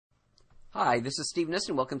Hi, this is Steve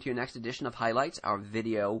Nison. Welcome to your next edition of Highlights, our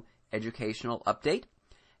video educational update.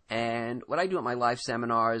 And what I do at my live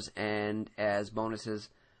seminars and as bonuses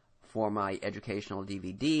for my educational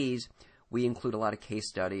DVDs, we include a lot of case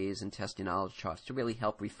studies and test your knowledge charts to really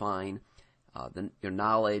help refine your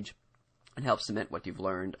knowledge and help cement what you've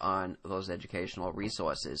learned on those educational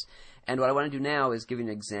resources. And what I want to do now is give you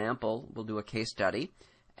an example. We'll do a case study.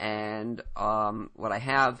 And what I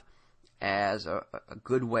have as a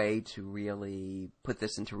good way to really put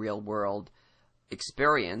this into real-world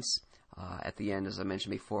experience at the end, as I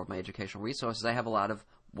mentioned before, of my educational resources, I have a lot of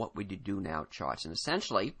what would you do now charts. And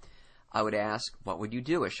essentially, I would ask, what would you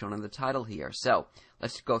do, as shown in the title here. So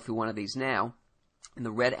let's go through one of these now. In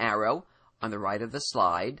the red arrow on the right of the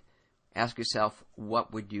slide, ask yourself,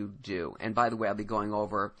 what would you do? And by the way, I'll be going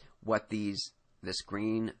over what this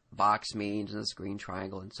green box means and this green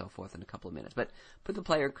triangle and so forth in a couple of minutes. But put the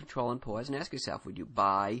player control on pause and ask yourself, would you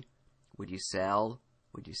buy? Would you sell?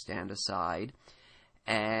 Would you stand aside?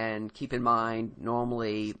 And keep in mind,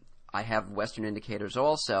 normally I have Western indicators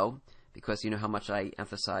also, because you know how much I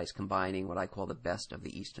emphasize combining what I call the best of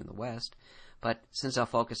the East and the West. But since our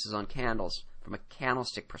focus is on candles, from a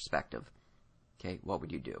candlestick perspective, okay, what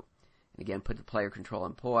would you do? And again, put the player control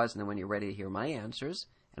on pause, and then when you're ready to hear my answers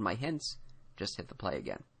and my hints, just hit the play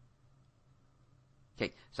again.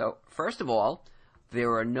 Okay, so first of all,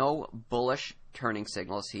 there are no bullish turning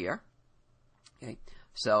signals here. Okay,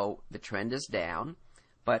 so the trend is down,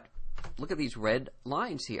 but look at these red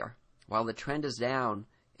lines here. While the trend is down,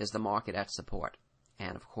 is the market at support?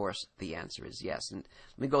 And of course, the answer is yes. And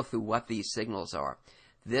let me go through what these signals are.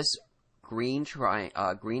 This green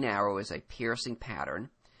arrow is a piercing pattern.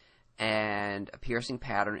 And a piercing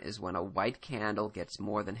pattern is when a white candle gets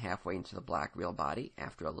more than halfway into the black real body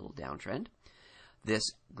after a little downtrend. This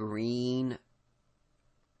green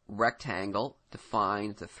rectangle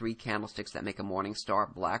defines the three candlesticks that make a morning star: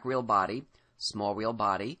 black real body, small real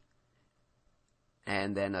body,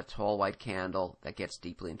 and then a tall white candle that gets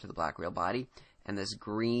deeply into the black real body. And this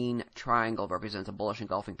green triangle represents a bullish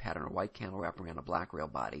engulfing pattern, a white candle wrapping around a black real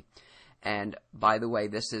body. And by the way,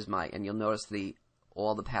 this is and you'll notice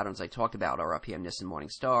all the patterns I talked about are up here: Nison Morning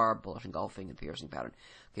Star, bullish engulfing, and piercing pattern.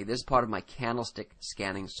 Okay, this is part of my candlestick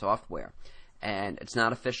scanning software, and it's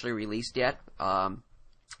not officially released yet.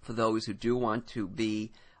 For those who do want to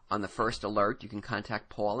be on the first alert, you can contact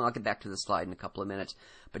Paul, and I'll get back to the slide in a couple of minutes,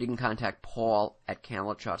 but you can contact Paul at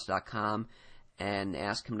candlecharts.com and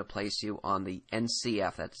ask him to place you on the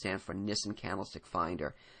NCF, that stands for Nison Candlestick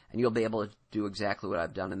Finder, and you'll be able to do exactly what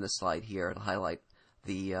I've done in this slide here. It'll highlight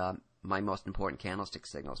my most important candlestick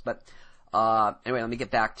signals. But anyway, let me get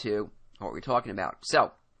back to what we're talking about.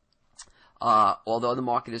 So, although the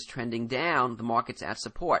market is trending down, the market's at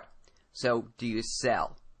support. So, do you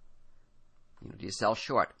sell? Do you sell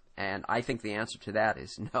short? And I think the answer to that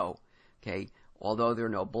is no. Okay, although there are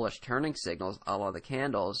no bullish turning signals, a la the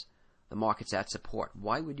candles, the market's at support.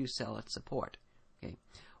 Why would you sell at support? Okay,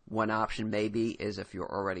 one option maybe is if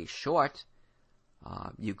you're already short.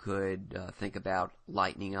 You could think about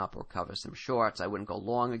lightening up or cover some shorts. I wouldn't go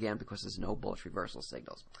long again because there's no bullish reversal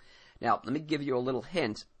signals. Now, let me give you a little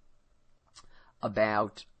hint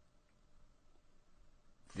about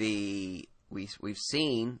we've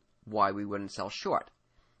seen why we wouldn't sell short.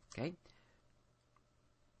 Okay?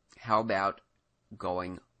 How about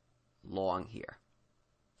going long here?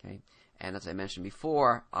 Okay? And as I mentioned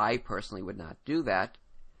before, I personally would not do that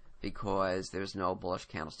because there's no bullish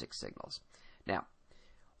candlestick signals. Now,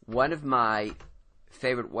 one of my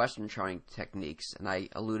favorite Western charting techniques, and I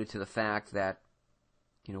alluded to the fact that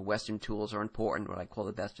Western tools are important, what I call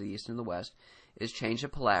the best of the East and the West, is change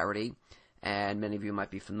of polarity. And many of you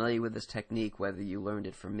might be familiar with this technique, whether you learned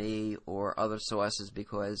it from me or other sources,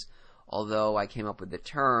 because although I came up with the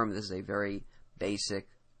term, this is a very basic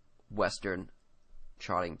Western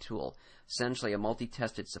charting tool. Essentially, a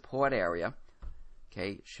multi-tested support area,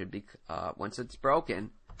 okay, should be once it's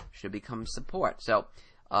broken, should become support. So,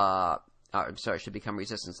 should become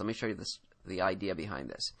resistance. Let me show you the idea behind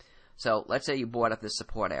this. So, let's say you bought at this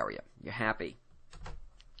support area. You're happy.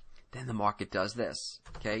 Then the market does this.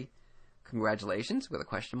 Okay, congratulations, with a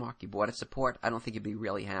question mark. You bought at support. I don't think you'd be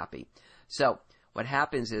really happy. So, what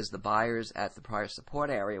happens is the buyers at the prior support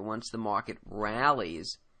area, once the market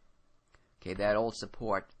rallies, okay, that old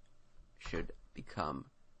support should become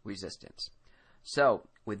resistance. So,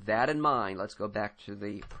 with that in mind, let's go back to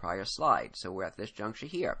the prior slide. So we're at this juncture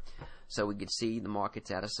here. So we could see the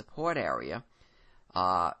market's at a support area.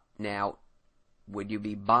 Now, would you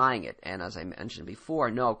be buying it? And as I mentioned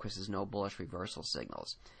before, no, because there's no bullish reversal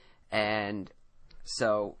signals. And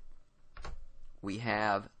so we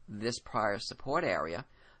have this prior support area.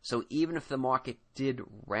 So even if the market did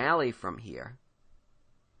rally from here,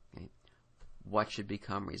 okay, what should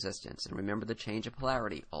become resistance? And remember the change of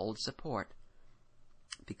polarity. Old support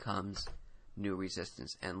becomes new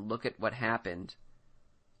resistance. And look at what happened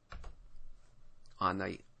on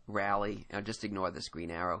the rally. Now just ignore this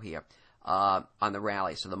green arrow here. On the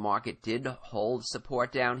rally. So the market did hold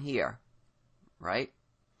support down here, right?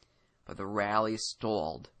 But the rally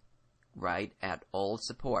stalled right at old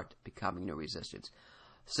support, becoming new resistance.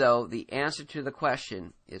 So the answer to the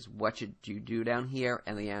question is, what should you do down here?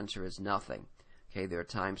 And the answer is nothing. Okay, there are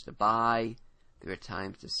times to buy, there are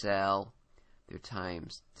times to sell, there are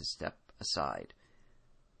times to step aside.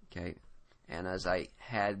 Okay, and as I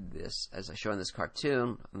show in this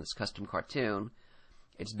cartoon, in this custom cartoon,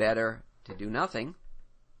 it's better to do nothing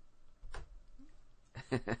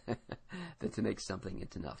than to make something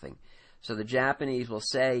into nothing. So the Japanese will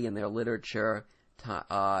say in their literature,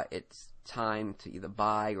 it's time to either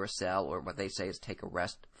buy or sell, or what they say is take a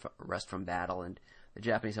rest from battle. And the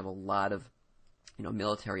Japanese have a lot of,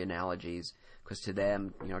 military analogies, because to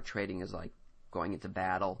them, trading is like going into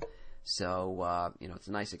battle. So, it's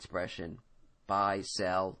a nice expression: buy,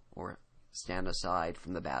 sell, or stand aside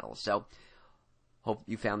from the battle. So, hope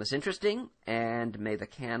you found this interesting, and may the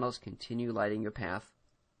candles continue lighting your path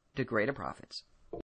to greater profits.